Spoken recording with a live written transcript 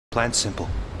Plan simple.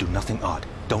 Do nothing odd.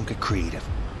 Don't get creative.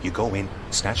 You go in,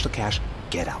 snatch the cash,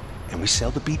 get out. And we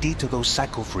sell the BD to those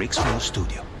psycho freaks from the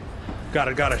studio. Got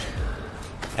it.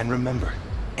 And remember,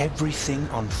 everything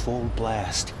on full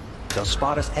blast. They'll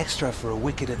spot us extra for a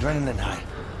wicked adrenaline high.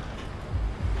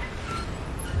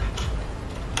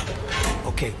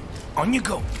 Okay, on you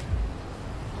go.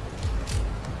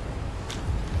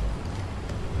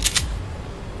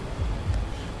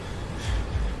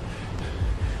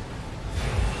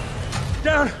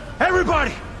 Down!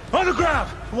 Everybody! On the ground!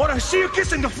 I want to see you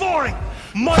kissing the flooring!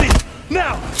 Money!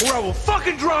 Now! Or I will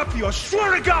fucking drop you, I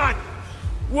swear to God!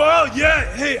 Well,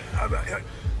 yeah, hey...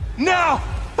 now!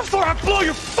 Before I blow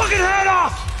your fucking head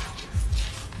off!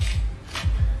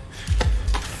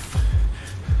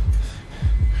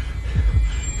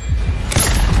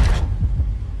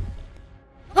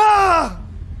 Ah!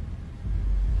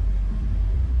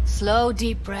 Slow,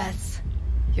 deep breaths.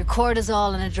 Your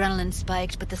cortisol and adrenaline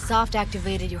spiked, but the soft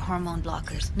activated your hormone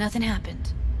blockers. Nothing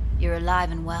happened. You're alive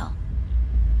and well.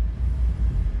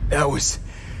 That was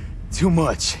too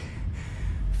much.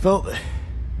 Could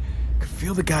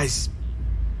feel the guy's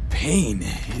pain,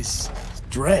 his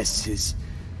stress, his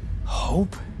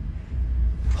hope.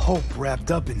 Hope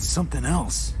wrapped up in something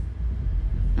else.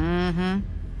 Mm-hmm.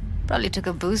 Probably took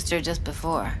a booster just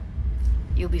before.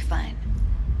 You'll be fine.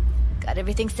 Got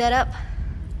everything set up?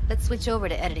 Let's switch over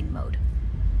to editing mode.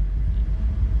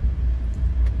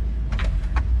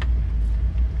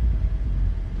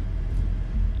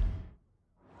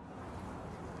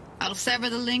 I'll sever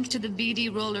the link to the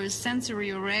BD Roller's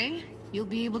sensory array. You'll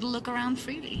be able to look around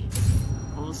freely.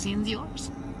 Whole scene's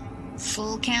yours.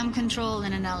 Full cam control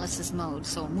in analysis mode,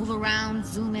 so move around,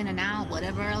 zoom in and out,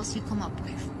 whatever else you come up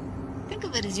with. Think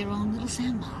of it as your own little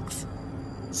sandbox.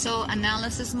 So,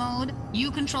 analysis mode,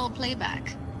 you control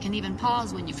playback. Can even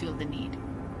pause when you feel the need.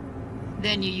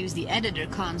 Then you use the editor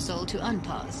console to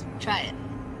unpause. Try it.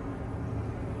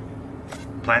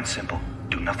 Plan simple.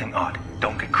 Do nothing odd.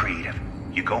 Don't get creative.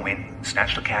 You go in,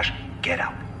 snatch the cash, get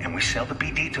out. And we sell the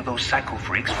BD to those psycho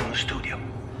freaks from the studio.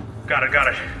 Got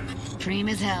it. Dream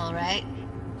as hell, right?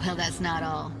 Well, that's not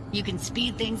all. You can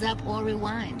speed things up or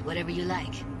rewind, whatever you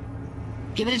like.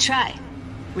 Give it a try.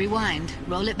 Rewind,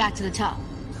 roll it back to the top.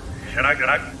 Can I?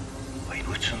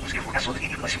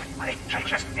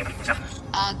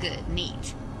 All good,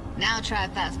 neat. Now try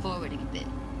fast forwarding a bit.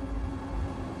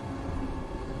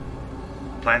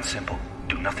 Plan simple.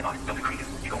 Do nothing odd. Don't be creative.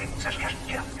 You go in, snatch the cash,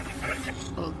 get out.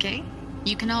 Okay.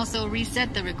 You can also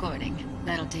reset the recording.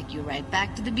 That'll take you right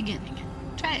back to the beginning.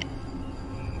 Try it.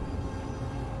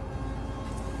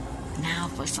 Now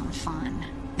for some fun.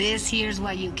 This here's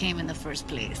why you came in the first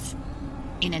place.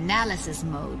 In analysis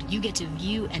mode, you get to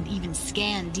view and even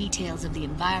scan details of the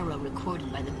enviro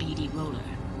recorded by the BD Roller.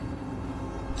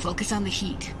 Focus on the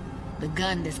heat, the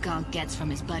gun this gonk gets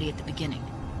from his buddy at the beginning.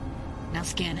 Now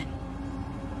scan it.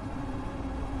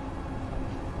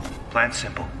 Plan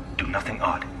simple. Do nothing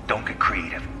odd. Don't get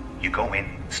creative. You go in,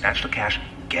 snatch the cash,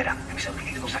 get out. And we sell the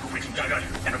BD to those psycho freaks from the studio.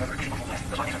 And remember, keep on blast.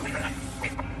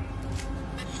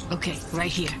 Okay,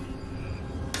 right here.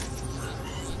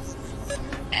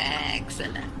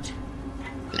 Excellent.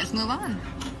 Let's move on.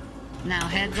 Now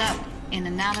heads up. In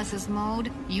analysis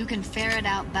mode, you can ferret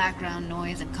out background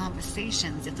noise and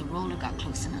conversations if the roller got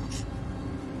close enough.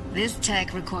 This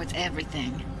tech records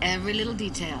everything, every little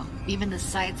detail, even the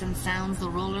sights and sounds the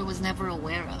roller was never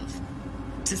aware of.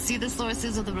 To see the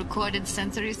sources of the recorded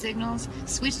sensory signals,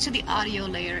 switch to the audio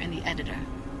layer in the editor.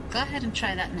 Go ahead and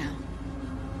try that now.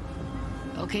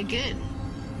 Okay, good.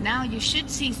 Now you should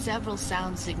see several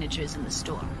sound signatures in the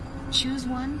store. Choose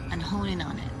one and hone in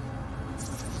on it.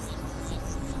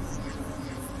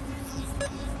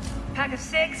 Pack of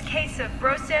 6, case of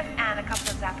Brosif, and a couple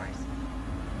of zappers.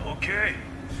 Okay.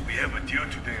 We have a deal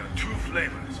today on 2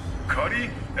 flavors. Cuddy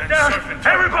and surf and turf.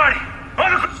 Everybody!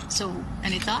 So,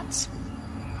 any thoughts?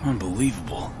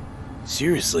 Unbelievable.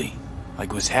 Seriously,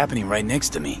 like what's happening right next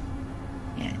to me.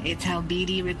 Yeah, it's how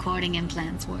BD recording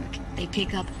implants work. They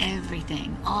pick up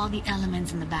everything, all the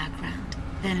elements in the background.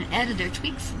 Then an editor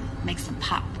tweaks them, makes them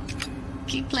pop.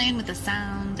 Keep playing with the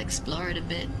sound, explore it a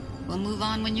bit. We'll move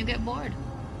on when you get bored.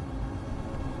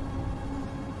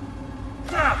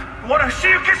 I want to see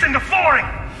you kissing the flooring!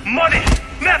 Money!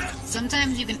 Meth!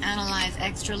 Sometimes you can analyze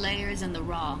extra layers in the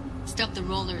raw, stuff the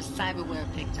roller's cyberware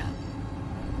picked up.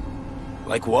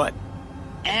 Like what?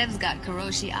 Ev's got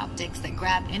Kiroshi optics that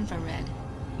grab infrared,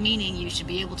 meaning you should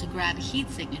be able to grab heat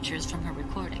signatures from her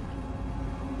recording.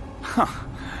 Huh.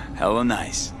 Hella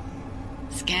nice.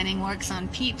 Scanning works on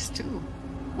peeps, too.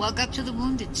 Walk up to the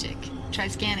wounded chick. Try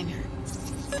scanning her.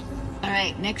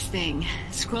 Alright, next thing.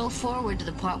 Scroll forward to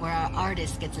the part where our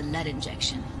artist gets a lead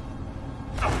injection.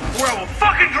 Or I will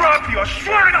fucking drop you, I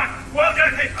swear to God! Well,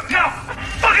 hey, now,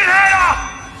 fucking head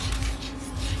off!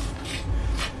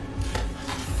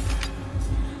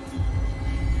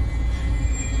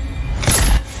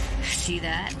 See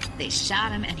that? They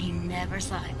shot him and he never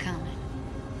saw it coming.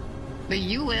 But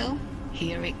you will.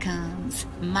 Here it comes.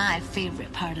 My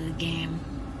favorite part of the game.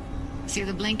 See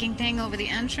the blinking thing over the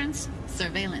entrance?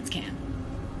 Surveillance cam.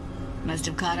 Must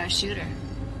have caught our shooter.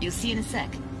 You'll see in a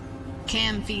sec.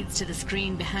 Cam feeds to the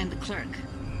screen behind the clerk.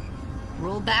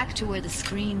 Roll back to where the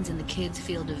screen's in the kid's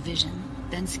field of vision,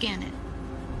 then scan it.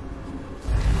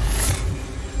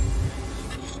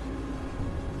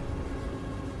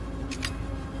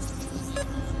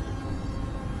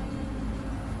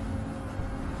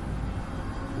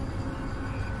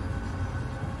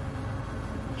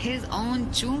 His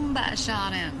own Chumba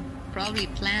shot him. Probably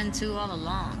planned to all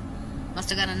along. Must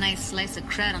have got a nice slice of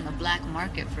cred on the black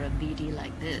market for a BD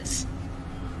like this.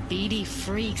 BD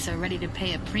freaks are ready to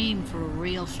pay a preem for a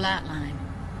real flatline.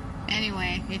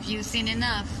 Anyway, if you've seen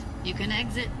enough, you can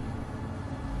exit.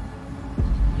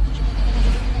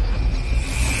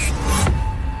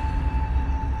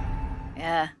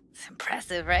 Yeah, it's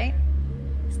impressive, right?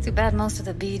 It's too bad most of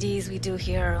the BDs we do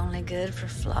here are only good for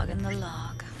flogging the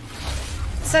log.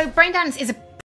 So Braindance is a